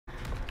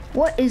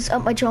What is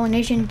up, my Troll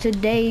Nation?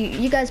 Today,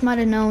 you guys might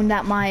have known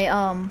that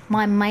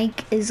my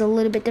mic is a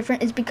little bit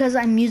different. It's because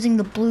I'm using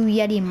the Blue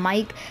Yeti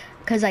mic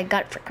because I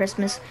got it for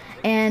Christmas.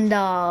 And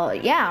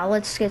yeah,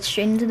 let's get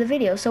straight into the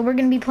video. So we're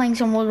gonna be playing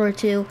some World War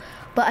II,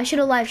 but I should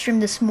have live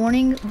streamed this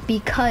morning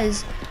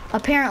because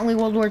apparently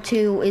World War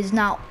II is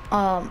not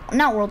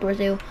World War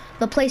II.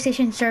 The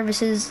PlayStation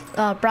Services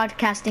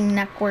broadcasting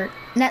network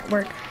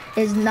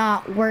is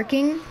not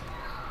working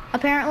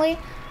apparently.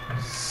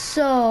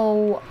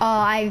 So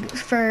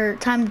for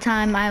time to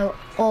time, I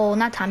won't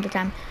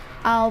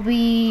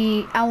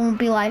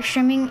be live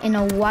streaming in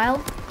a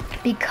while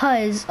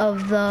because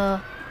of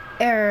the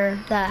error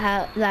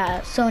that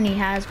Sony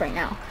has right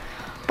now.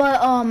 But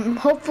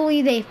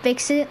hopefully they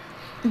fix it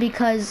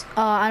because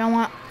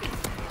I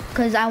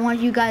want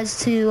you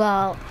guys to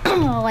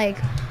like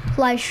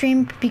live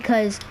stream,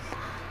 because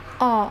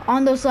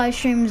on those live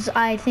streams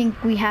I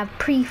think we have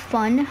pretty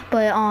fun,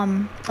 but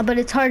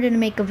it's harder to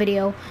make a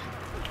video.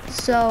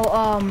 So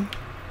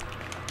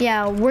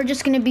yeah, we're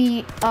just gonna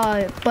be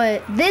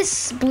but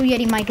this Blue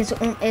Yeti mic is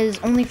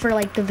only for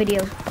like the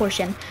video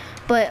portion,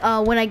 but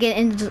when I get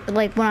into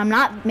when I'm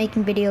not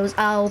making videos,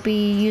 I'll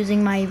be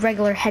using my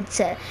regular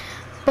headset.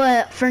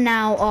 But for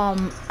now,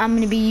 I'm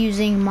gonna be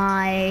using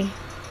my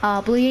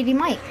Blue Yeti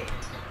mic.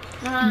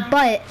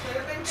 But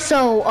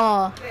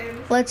so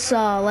let's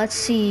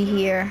see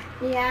here.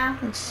 Yeah.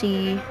 Let's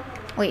see.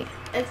 Wait.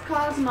 It's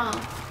Cosmo.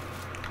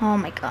 Oh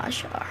my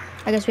gosh.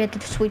 I guess we have to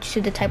switch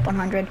to the Type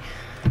 100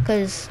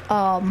 because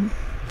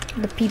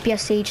the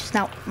PPSH is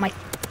not my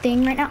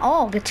thing right now.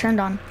 Oh, get turned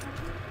on.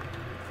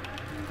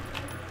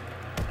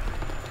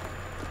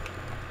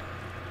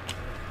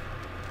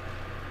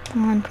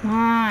 Come on, come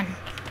on.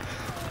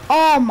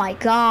 Oh my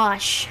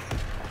gosh.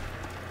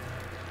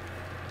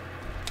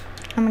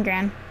 I'm a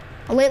Grand.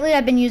 Lately,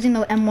 I've been using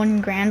the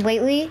M1 Grand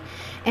lately,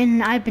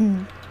 and I've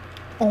been,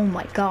 oh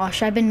my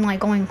gosh, I've been like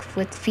going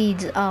with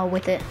feeds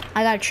with it.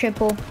 I got a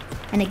triple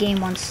in a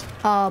game once.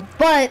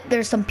 But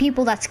there's some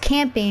people that's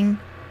camping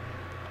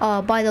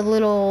by the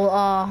little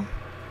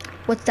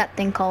what's that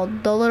thing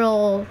called? The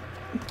little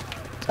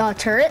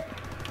turret.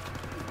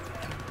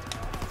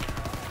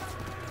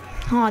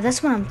 Oh,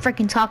 that's what I'm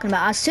freaking talking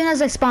about. As soon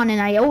as I spawn in,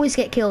 I always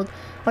get killed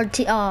or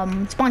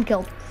spawn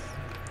killed.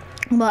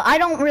 But I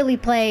don't really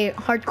play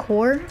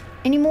hardcore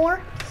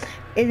anymore,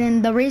 and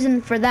then the reason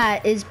for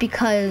that is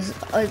because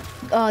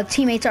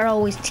teammates are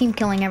always team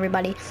killing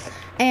everybody,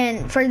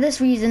 and for this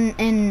reason,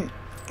 and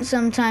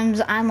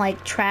sometimes I'm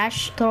like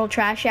trash, total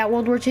trash at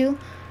World War II.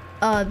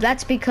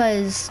 That's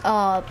because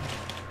I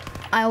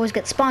always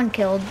get spawn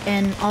killed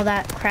and all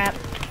that crap.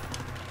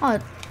 Oh,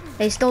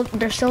 they're still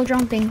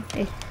jumping.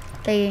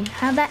 They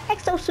have that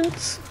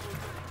exosuits.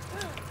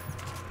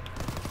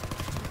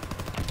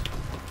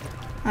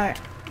 All right,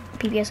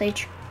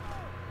 PPSH.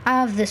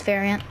 I have this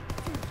variant.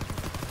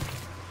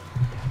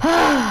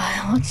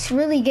 What's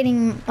really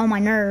getting on my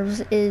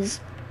nerves is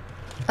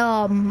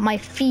my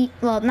feet.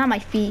 Well, not my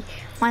feet,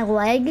 my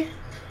leg.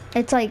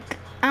 It's like,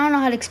 I don't know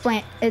how to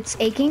explain. It's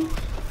aching.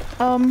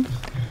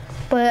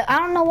 But I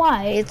don't know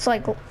why. It's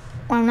like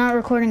when I'm not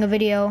recording a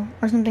video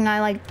or something, I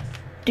like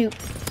do.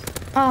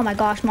 Oh my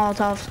gosh,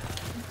 Molotovs.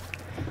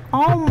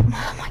 Oh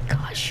my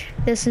gosh.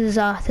 This is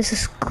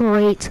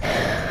great.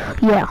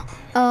 Yeah.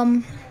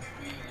 Someone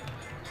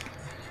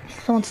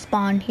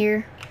spawned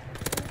here.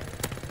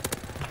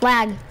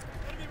 Lag.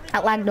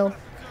 At lag though.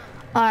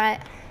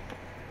 Alright.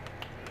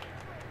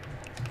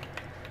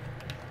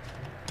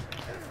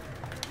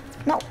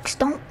 No,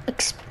 don't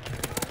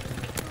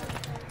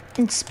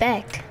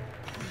inspect.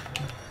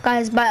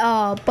 Guys, but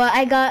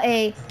I got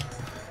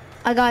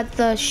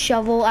the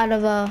shovel out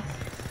of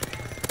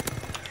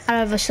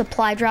a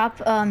supply drop.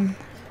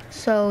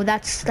 So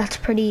that's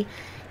pretty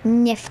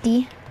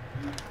nifty.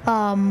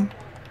 But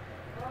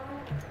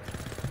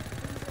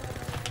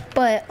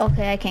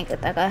okay, I can't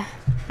get that guy.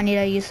 I need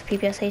to use the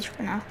PPSH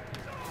for now.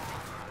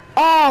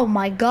 Oh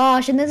my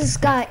gosh, and this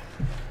guy,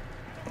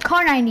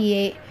 Car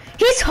 98.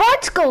 He's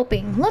hard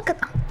scoping. Look at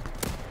that.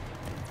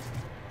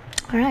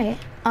 Alright.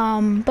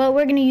 But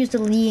we're gonna use the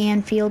Lee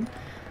Anfield.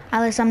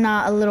 At least I'm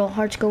not a little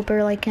hard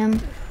scoper like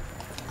him.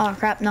 Oh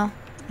crap, no.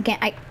 I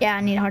can't. Yeah,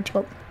 I need a hard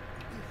scope.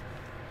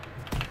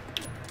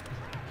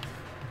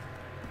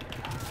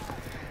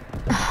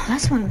 Oh,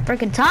 that's what I'm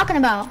freaking talking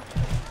about.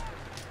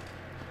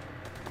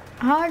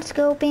 Hard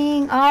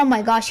scoping. Oh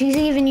my gosh, he's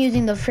even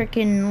using the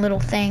freaking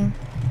little thing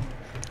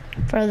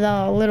for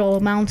the little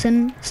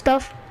mountain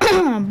stuff.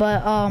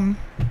 But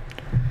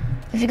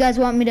if you guys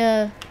want me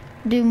to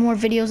do more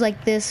videos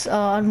like this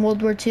on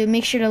World War II,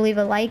 make sure to leave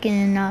a like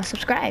and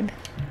subscribe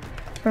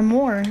for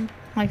more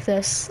like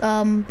this.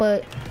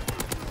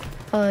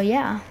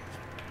 Yeah.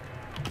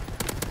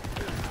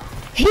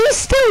 He's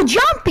still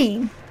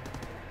jumping.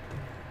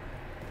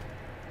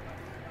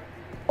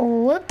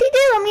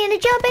 Whoop-de-doo, I'm gonna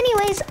jump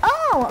anyways.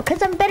 Oh,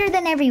 because I'm better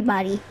than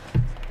everybody.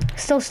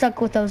 Still stuck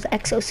with those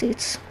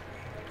exosuits.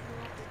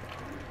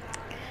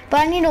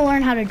 But I need to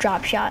learn how to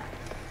drop shot.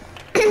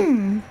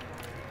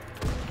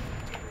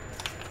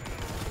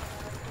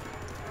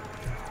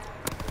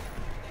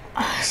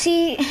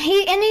 See,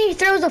 he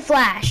throws a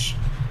flash.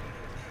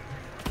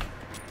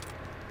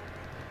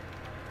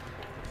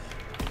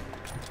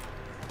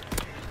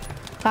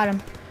 Got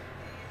him.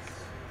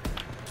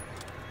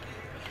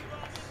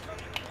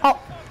 Oh,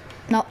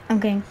 no, I'm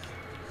kidding.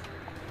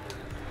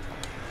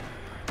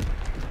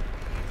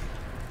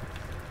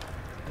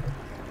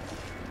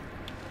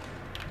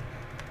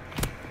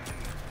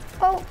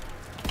 Oh,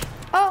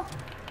 oh.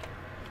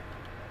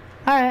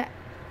 All right.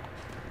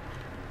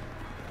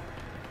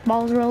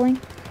 Ball's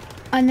rolling.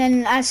 And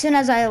then as soon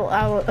as I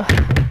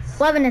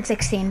 11 and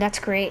 16, that's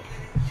great.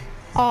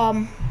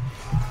 But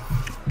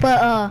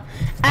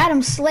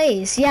Adam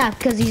slays, yeah,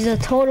 because he's a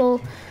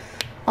total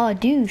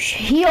douche.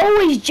 He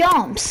always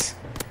jumps.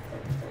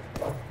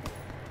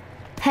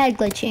 Head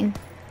glitching.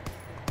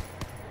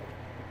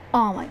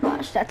 Oh my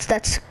gosh,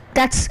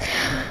 that's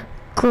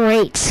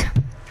great.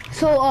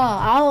 So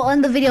I'll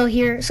end the video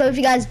here. So if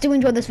you guys do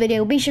enjoy this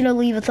video, be sure to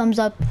leave a thumbs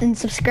up and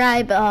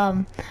subscribe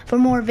for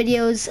more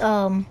videos.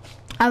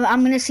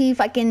 I'm gonna see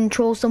if I can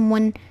troll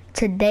someone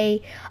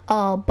today,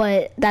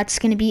 but that's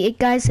gonna be it,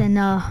 guys. And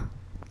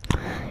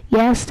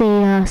yeah,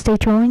 stay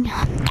trolling.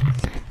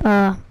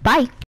 Bye.